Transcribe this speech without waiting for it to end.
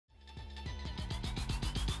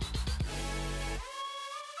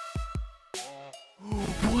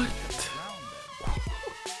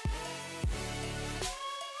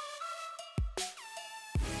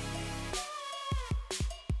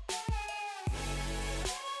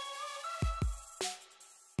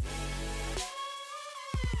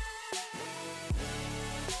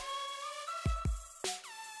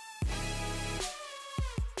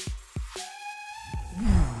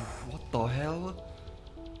the hell?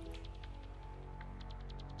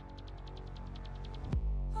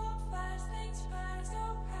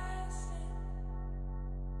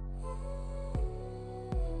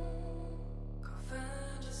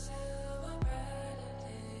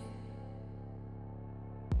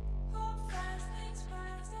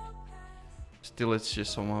 Still, it's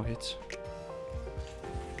just somehow hits.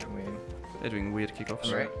 They're doing weird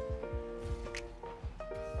kickoffs. Right.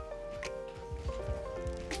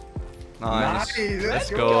 Nice. Let's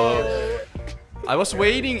go. I was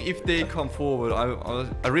waiting if they come forward.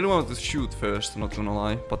 I really wanted to shoot first, not gonna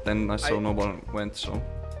lie, but then I saw no one went, so.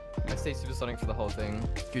 I stayed supersonic for the whole thing.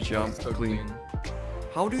 Good job, So clean.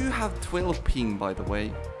 How do you have 12 ping, by the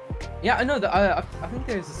way? Yeah, I know that. I think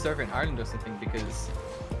there's a server in Ireland or something because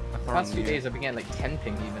the past few days I've been getting like 10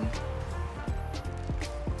 ping even.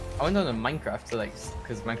 I went on to Minecraft to like,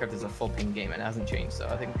 because Minecraft is a full ping game and it hasn't changed, so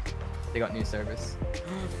I think they got new service.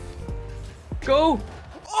 Go!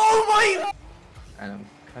 Oh my! And I'm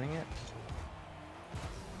cutting it.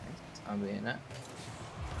 I'm being it.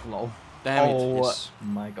 Lol. Damn it. Oh Yes.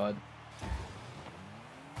 my god.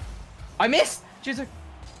 I missed! Jesus.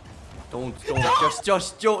 Don't, just.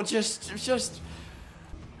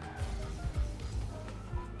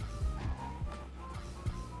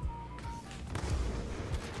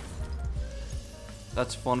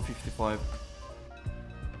 That's 155.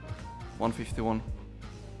 151.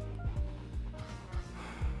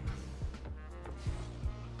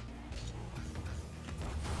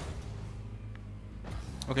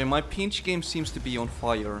 Okay, my pinch game seems to be on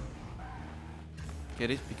fire. Get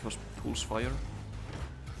it? Because pulls fire.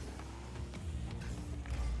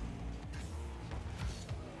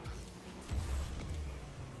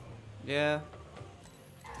 Yeah.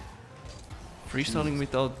 Freestyling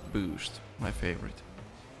without boost, my favorite.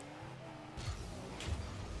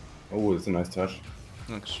 Oh, that's a nice touch.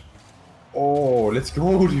 Thanks. Oh, let's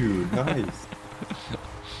go, dude. Nice.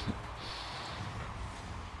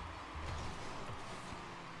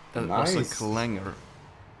 That Nice. was a clanger.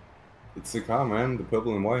 It's the car, man. The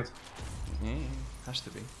purple and white. Yeah, has to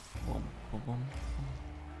be. Boom, boom, boom.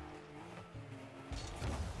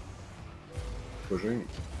 Pushing.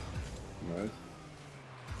 Nice.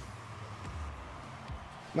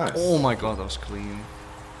 Nice. Oh my god, that was clean.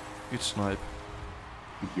 Good snipe.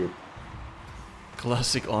 Good job.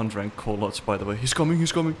 Classic unranked callouts, by the way. He's coming,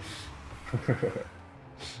 he's coming.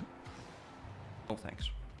 Oh, thanks.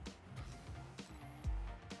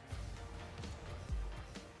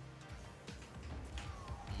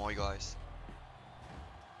 Moi guys.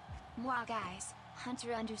 Moi guys,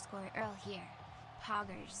 Hunter_Earl here.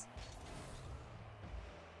 Poggers.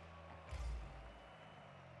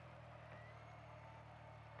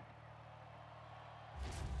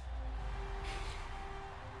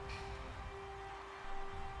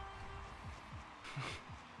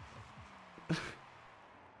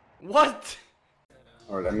 What?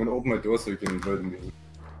 Alright, I'm gonna open my door so you can enjoy the music.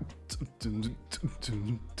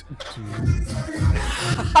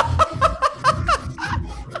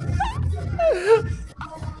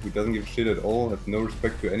 He doesn't give shit at all, has no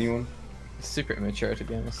respect to anyone. Super immature, to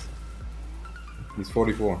be honest. He's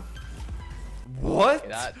 44. What?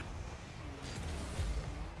 That.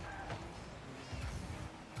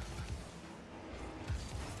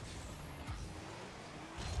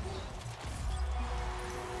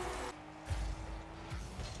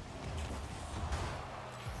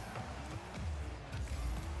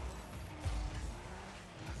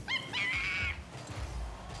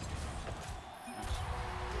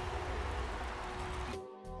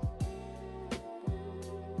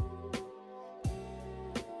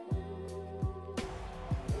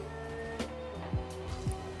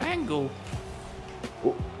 Angle.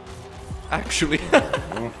 Oh. Actually.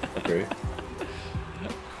 Oh, okay.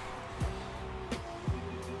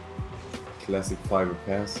 Classic fiber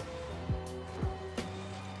pass.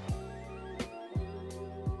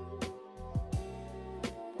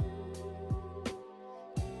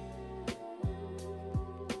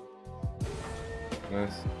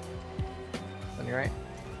 Nice. On your right.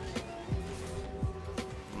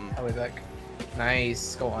 I'll be back.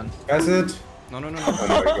 Nice. Go on. Pass it! No. Oh my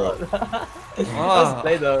god. That was a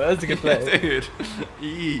play though. That was a good play. Dude,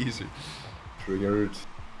 easy. Triggered.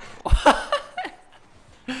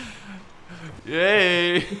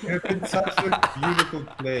 Yay! It's been such a beautiful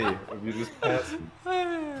play of you just passing.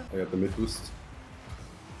 I got the mid boost.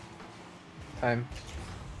 Time.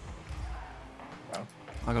 Wow.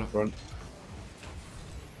 I got it. Front.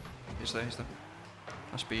 He's there. Nice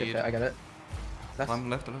Good speed. play. I got it. Left. I'm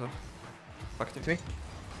left. Back To me.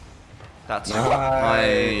 That's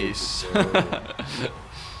Nice. nice.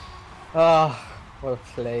 Ah, what a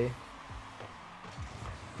play.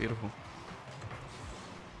 Beautiful.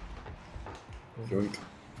 Yoink.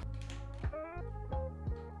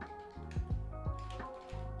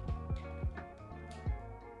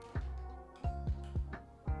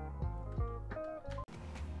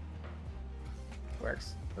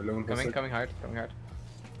 Works. Alone for Coming hard, coming hard.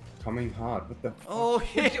 Coming hard. What the? Oh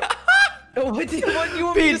yeah. What do you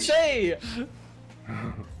want me to Bitch. say?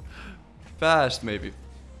 Fast maybe.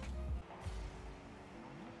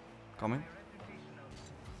 Coming.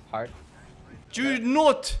 Hard. Do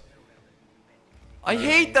not. I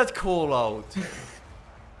hate that call out.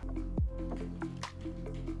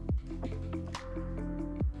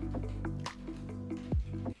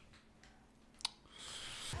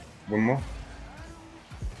 One more.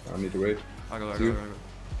 I need to wait. I go. Two.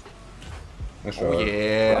 Nice Oh shot.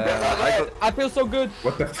 yeah. I feel so good.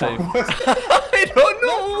 What the fuck Same. was that? I don't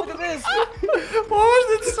know. Look at this. What was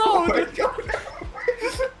that Oh my sound? god.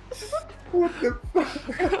 What the fuck?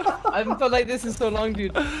 I haven't felt like this in so long,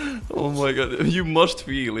 dude. Oh my god, you must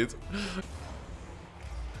feel it.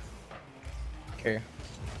 Okay.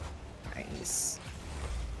 Nice.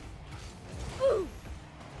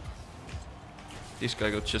 This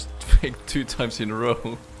guy got just faked 2 times in a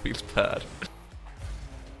row. Feels bad.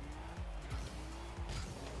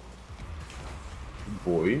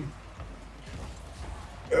 Boy.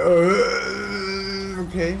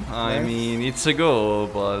 Okay. I nice. mean, it's a go,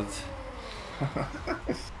 but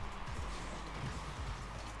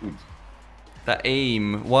Good. the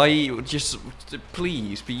aim. Why just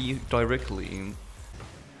please be directly in?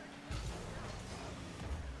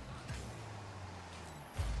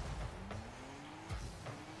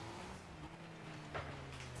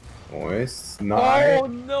 Nice. Nice. Oh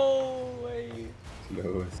no way.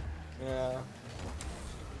 Close. Yeah.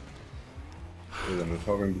 I'm not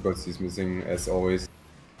talking because he's missing as always.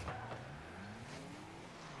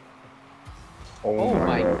 Oh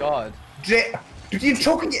my god. Dude, you're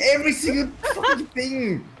choking every single fucking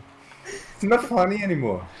thing! It's not funny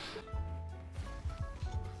anymore.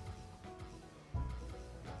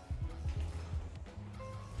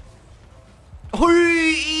 Oh,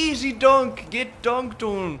 easy dunk! Get dunked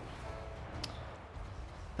on!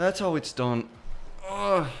 That's how it's done.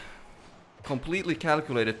 Ugh. Completely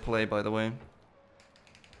calculated play, by the way.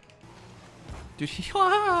 Dude,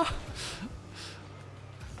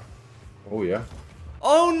 Oh yeah.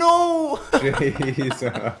 oh no! Jeez.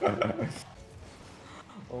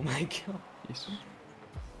 Oh my god. Jesus.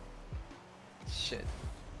 Shit.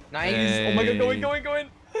 Nice. Oh my god, going.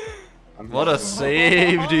 What a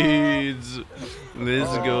save, dudes!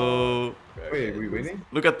 Let's go. Wait, are we winning?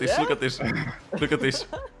 Look at this, look at this. Look at this.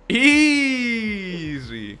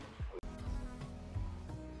 Easy.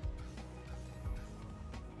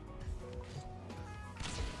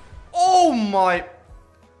 Oh my.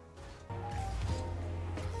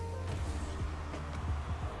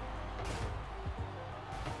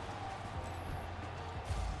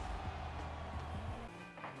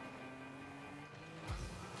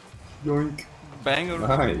 Yoink. Banger.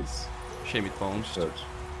 Nice. Shame it bounced. Search.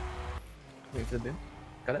 Wait for the boom.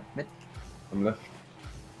 Got it. Mid. I'm left.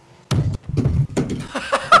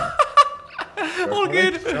 All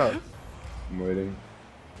good. Yeah. I'm waiting.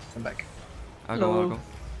 I'm back. I'll go, I'll go.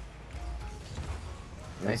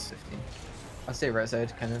 Nice 15. I'll stay right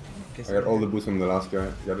side, kind of. in case I got all the boosts from the last guy.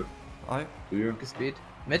 Got it. I. Do you? Good speed.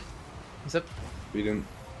 Mid. He's up. Beat him.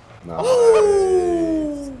 Nice.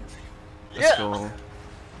 Oh! Let's go.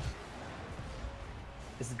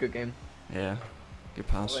 This is a good game. Yeah. Good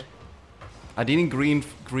pass. Away. I didn't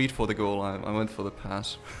greed for the goal, I went for the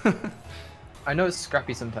pass. I know it's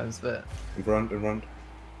scrappy sometimes, but In front, in front.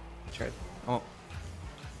 try it. Oh.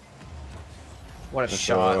 What a That's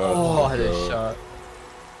shot. all. Oh, what a Let's go. shot.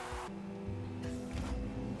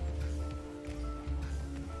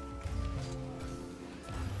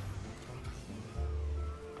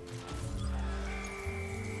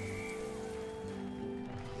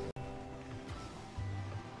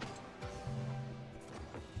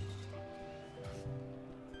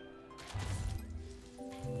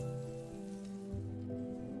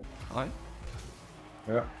 Hi.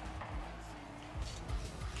 Yeah.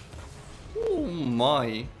 Oh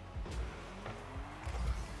my.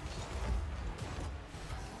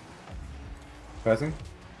 Passing?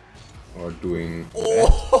 Or doing.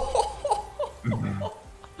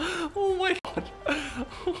 Oh my god.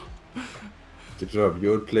 Good job.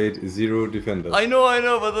 You outplayed 0 defenders. I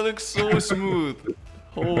know, but that looks so smooth.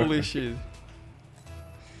 Holy shit.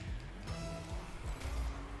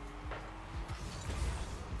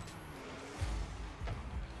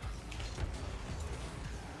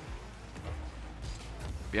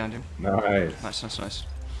 Behind him. Nice. Nice.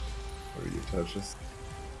 Or you touches.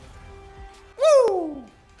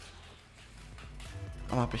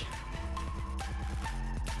 I'm happy.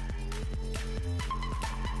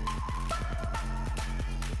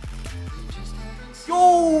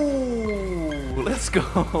 Yo! Let's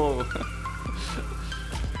go!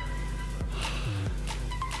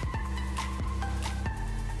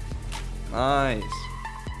 Nice.